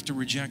 You don't have to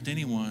reject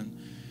anyone,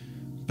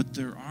 but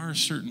there are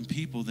certain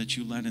people that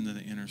you let into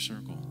the inner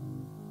circle.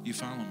 You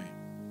follow me?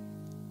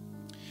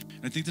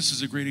 I think this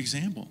is a great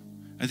example.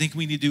 I think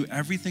we need to do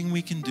everything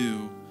we can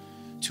do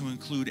to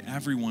include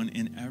everyone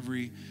in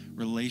every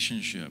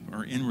relationship,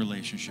 or in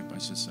relationship, I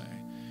should say.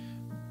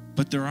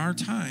 But there are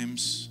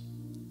times,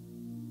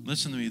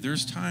 listen to me,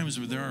 there's times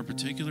where there are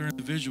particular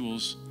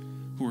individuals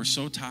who are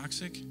so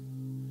toxic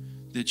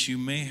that you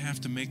may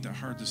have to make the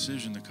hard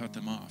decision to cut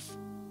them off.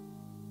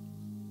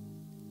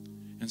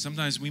 And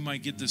sometimes we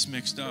might get this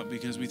mixed up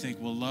because we think,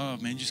 well,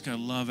 love, man, you just got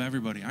to love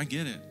everybody. I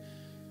get it.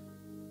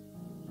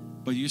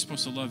 But you're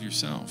supposed to love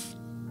yourself.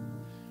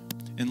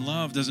 And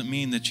love doesn't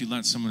mean that you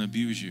let someone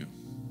abuse you.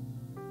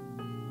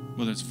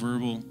 Whether it's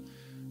verbal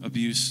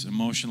abuse,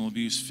 emotional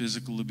abuse,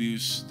 physical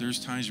abuse,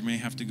 there's times you may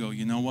have to go,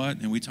 you know what?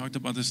 And we talked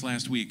about this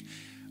last week.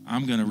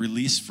 I'm going to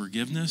release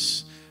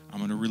forgiveness. I'm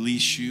going to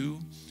release you.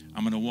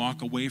 I'm going to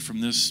walk away from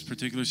this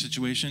particular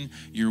situation.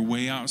 You're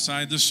way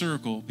outside the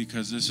circle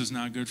because this is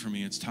not good for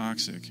me. It's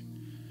toxic.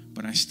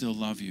 But I still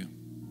love you.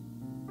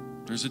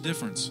 There's a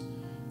difference.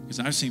 Because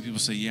I've seen people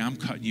say, yeah, I'm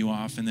cutting you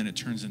off, and then it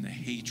turns into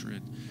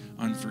hatred,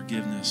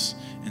 unforgiveness,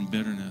 and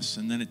bitterness,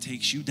 and then it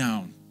takes you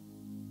down.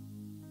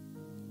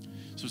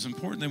 So it's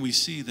important that we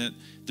see that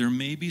there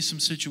may be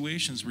some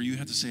situations where you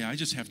have to say, I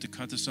just have to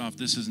cut this off.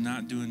 This is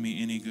not doing me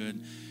any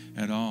good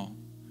at all.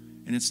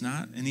 And it's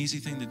not an easy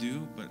thing to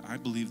do, but I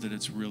believe that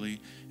it's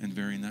really and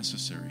very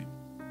necessary.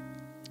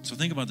 So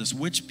think about this.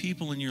 Which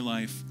people in your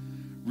life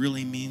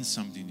really mean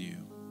something to you?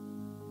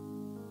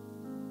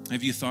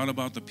 Have you thought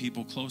about the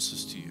people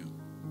closest to you?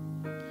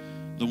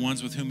 The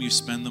ones with whom you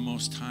spend the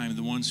most time,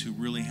 the ones who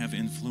really have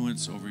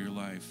influence over your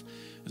life.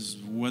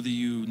 Whether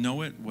you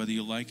know it, whether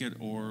you like it,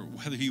 or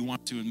whether you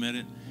want to admit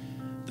it,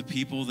 the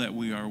people that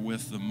we are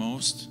with the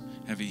most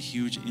have a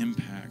huge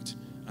impact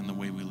on the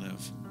way we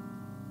live.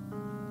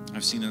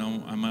 I've seen it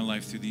all in my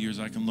life through the years.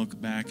 I can look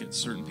back at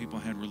certain people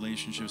I had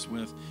relationships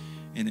with,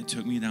 and it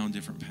took me down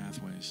different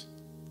pathways.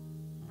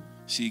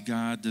 See,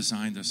 God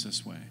designed us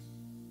this way,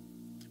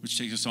 which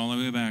takes us all the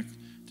way back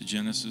to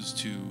Genesis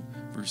 2,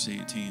 verse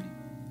 18.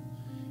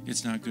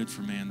 It's not good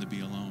for man to be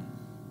alone,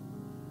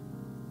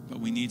 but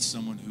we need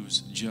someone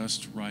who's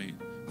just right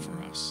for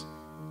us.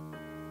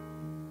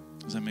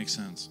 Does that make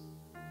sense?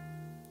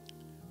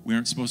 We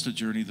aren't supposed to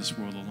journey this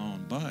world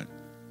alone, but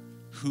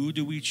who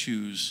do we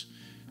choose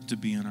to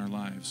be in our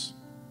lives?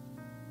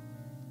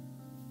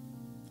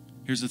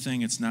 Here's the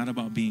thing, it's not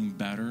about being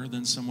better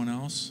than someone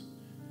else.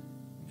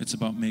 It's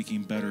about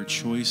making better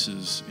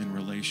choices in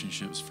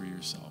relationships for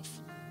yourself.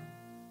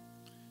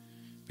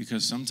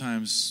 Because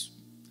sometimes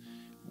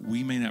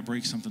we may not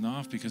break something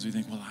off because we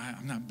think, well,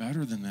 I'm not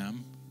better than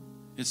them.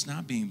 It's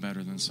not being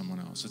better than someone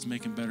else. It's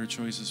making better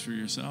choices for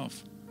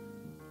yourself.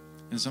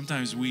 And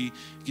sometimes we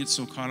get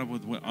so caught up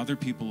with what other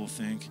people will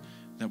think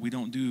that we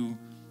don't do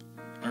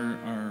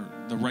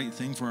the right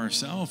thing for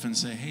ourselves and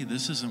say, hey,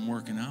 this isn't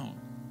working out.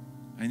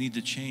 I need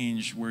to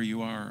change where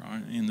you are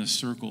in the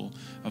circle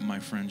of my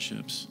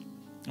friendships.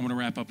 I'm going to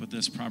wrap up with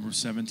this,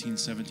 Proverbs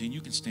 17:17.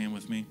 You can stand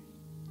with me.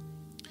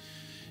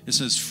 It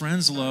says,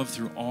 friends love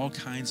through all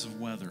kinds of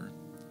weather,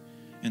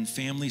 and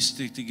families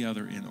stick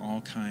together in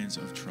all kinds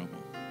of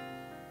trouble.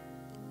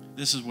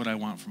 This is what I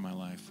want for my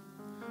life.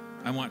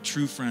 I want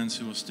true friends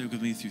who will stick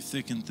with me through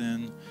thick and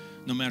thin,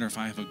 no matter if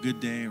I have a good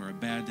day or a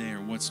bad day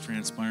or what's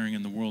transpiring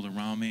in the world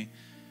around me.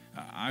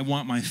 I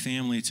want my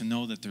family to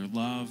know that they're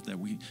loved, that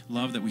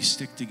we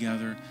stick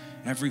together.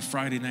 Every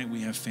Friday night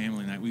we have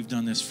family night. We've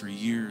done this for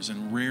years,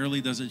 and rarely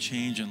does it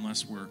change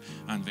unless we're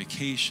on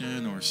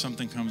vacation or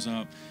something comes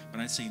up. But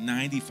I'd say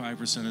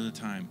 95% of the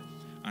time,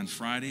 on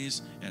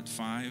Fridays at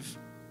 5,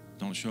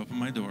 don't show up at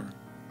my door.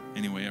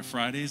 Anyway, at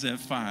Fridays at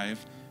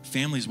 5,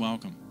 family's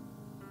welcome.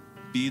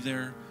 Be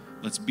there.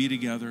 Let's be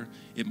together.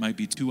 It might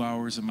be 2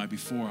 hours, it might be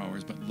 4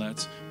 hours, but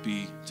let's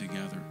be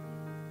together.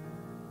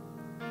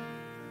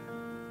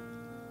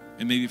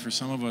 And maybe for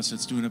some of us,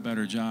 it's doing a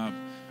better job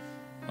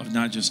of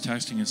not just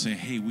texting and saying,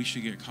 hey, we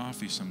should get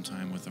coffee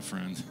sometime with a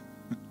friend.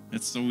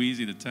 It's so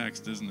easy to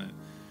text, isn't it?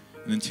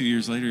 And then 2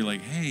 years later, you're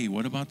like, hey,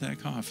 what about that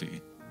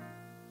coffee?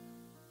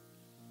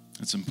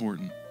 It's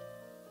important.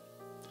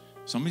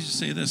 So let me just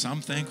say this. I'm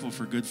thankful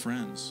for good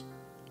friends.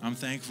 I'm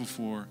thankful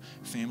for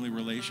family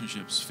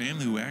relationships,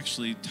 family who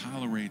actually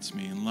tolerates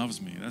me and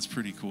loves me. That's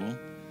pretty cool.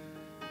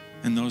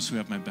 and those who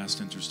have my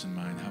best interest in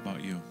mind. How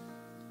about you?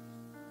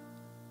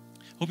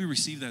 Hope you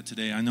receive that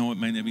today. I know it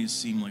might not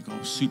seem like,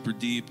 super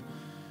deep,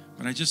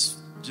 but I just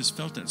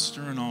felt that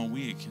stirring all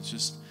week. It's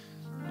just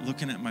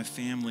looking at my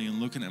family and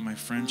looking at my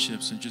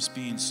friendships and just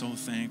being so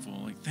thankful.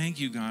 Like, thank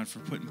you, God, for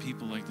putting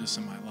people like this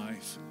in my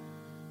life.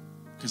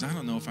 Because I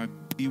don't know if I'd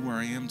be where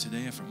I am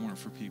today if it weren't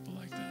for people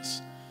like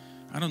this.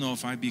 I don't know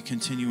if I'd be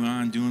continuing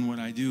on doing what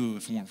I do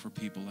if it weren't for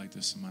people like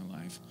this in my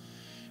life.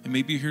 And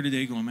maybe you're here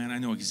today going, man, I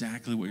know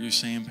exactly what you're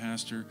saying,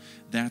 Pastor.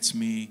 That's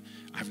me.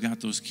 I've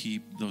got those key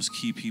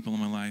people in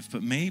my life.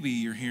 But maybe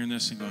you're hearing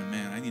this and going,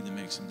 man, I need to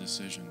make some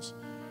decisions.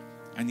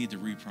 I need to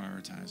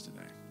reprioritize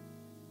today.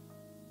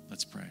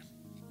 Let's pray.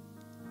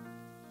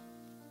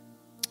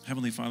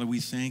 Heavenly Father,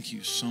 we thank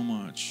you so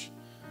much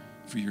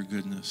for your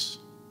goodness.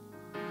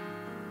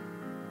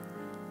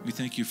 We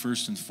thank you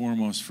first and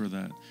foremost for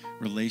that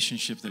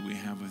relationship that we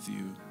have with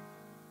you.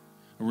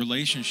 A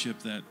relationship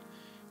that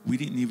we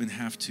didn't even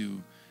have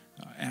to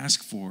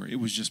ask for. It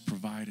was just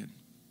provided.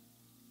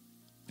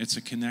 It's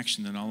a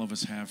connection that all of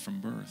us have from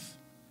birth.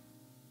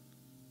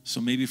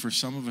 So maybe for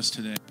some of us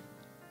today,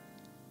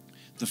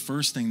 the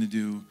first thing to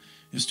do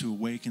is to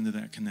awaken to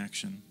that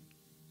connection.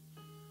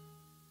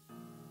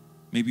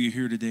 Maybe you're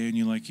here today and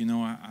you're like,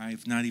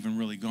 I've not even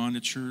really gone to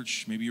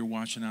church. Maybe you're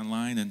watching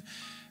online and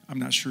I'm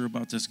not sure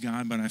about this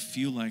God, but I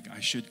feel like I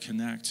should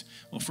connect.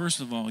 Well, first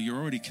of all, you're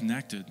already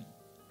connected,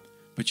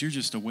 but you're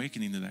just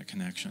awakening to that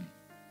connection.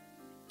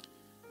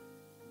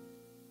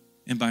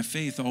 And by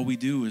faith, all we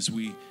do is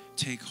we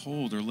take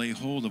hold or lay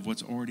hold of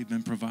what's already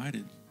been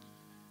provided.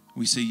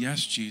 We say,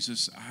 yes,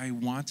 Jesus, I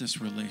want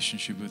this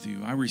relationship with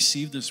you. I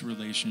receive this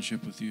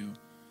relationship with you.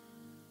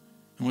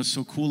 And what's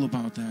so cool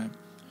about that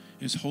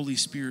is Holy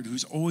Spirit,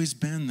 who's always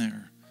been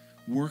there,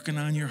 working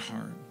on your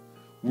heart,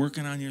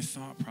 working on your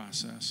thought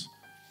process,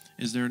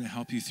 is there to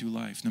help you through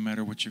life, no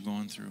matter what you're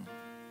going through.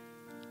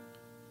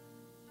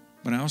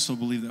 But I also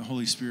believe that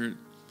Holy Spirit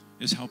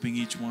is helping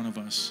each one of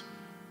us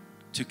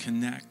to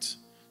connect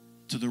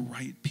to the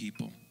right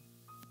people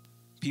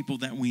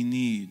that we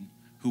need,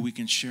 who we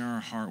can share our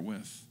heart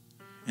with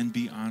and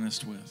be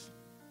honest with.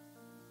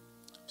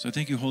 So I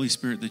thank you, Holy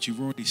Spirit, that you've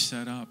already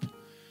set up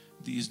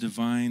these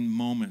divine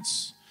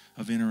moments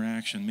of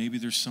interaction. Maybe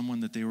there's someone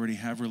that they already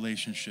have a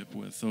relationship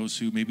with, those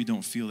who maybe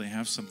don't feel they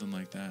have something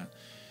like that.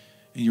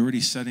 And you're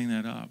already setting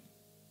that up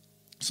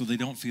so they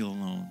don't feel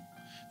alone.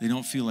 They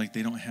don't feel like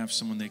they don't have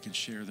someone they can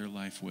share their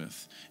life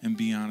with and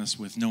be honest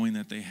with, knowing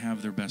that they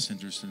have their best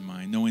interest in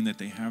mind, knowing that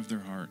they have their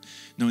heart,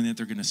 knowing that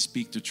they're going to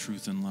speak the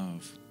truth in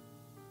love.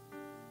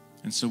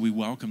 And so we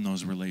welcome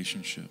those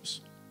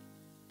relationships.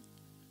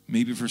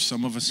 Maybe for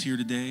some of us here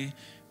today,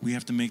 we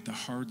have to make the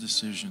hard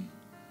decision.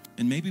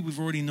 And maybe we've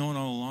already known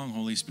all along,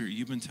 Holy Spirit,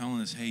 you've been telling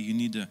us, hey, you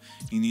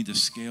need to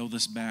scale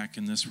this back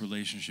in this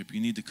relationship. You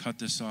need to cut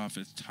this off.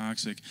 It's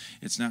toxic.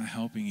 It's not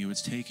helping you.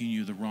 It's taking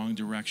you the wrong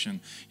direction.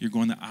 You're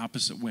going the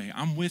opposite way.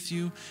 I'm with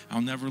you.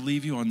 I'll never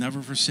leave you. I'll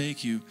never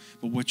forsake you.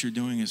 But what you're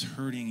doing is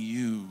hurting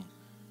you.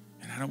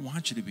 And I don't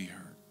want you to be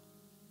hurt.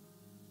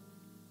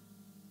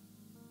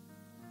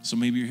 So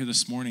maybe you're here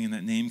this morning and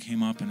that name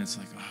came up and it's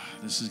like,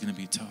 this is going to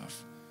be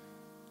tough.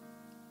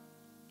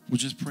 Well,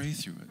 just pray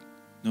through it.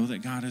 Know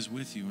that God is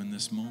with you in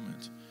this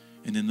moment.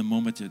 And in the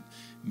moment that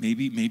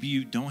maybe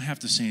you don't have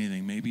to say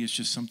anything. Maybe it's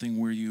just something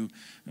where you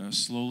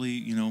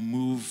slowly,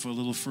 move a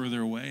little further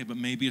away. But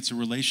maybe it's a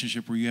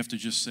relationship where you have to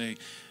just say,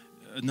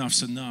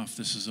 enough's enough.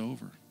 This is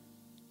over.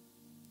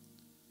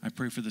 I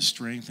pray for the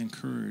strength and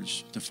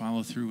courage to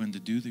follow through and to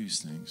do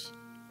these things.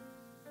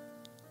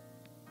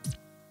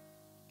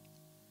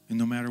 And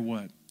no matter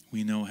what,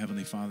 we know,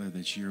 Heavenly Father,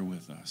 that you're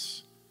with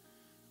us.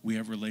 We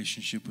have a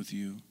relationship with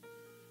you.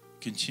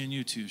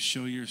 Continue to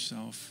show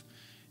yourself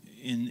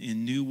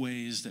in new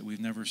ways that we've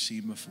never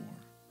seen before.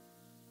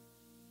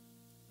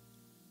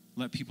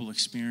 Let people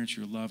experience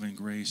your love and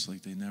grace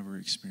like they never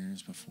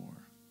experienced before.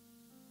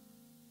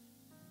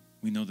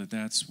 We know that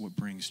that's what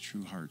brings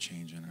true heart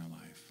change in our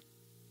life.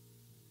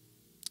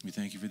 We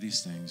thank you for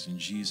these things in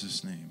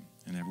Jesus' name.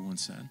 And everyone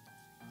said,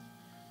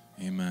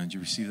 amen. Did you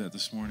receive that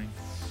this morning?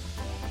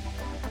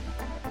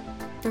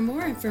 For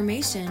more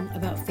information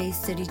about Faith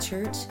City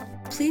Church,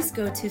 please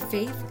go to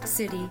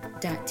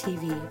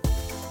faithcity.tv.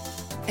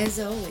 As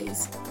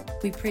always,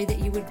 we pray that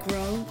you would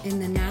grow in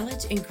the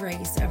knowledge and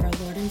grace of our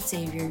Lord and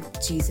Savior,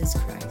 Jesus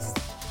Christ.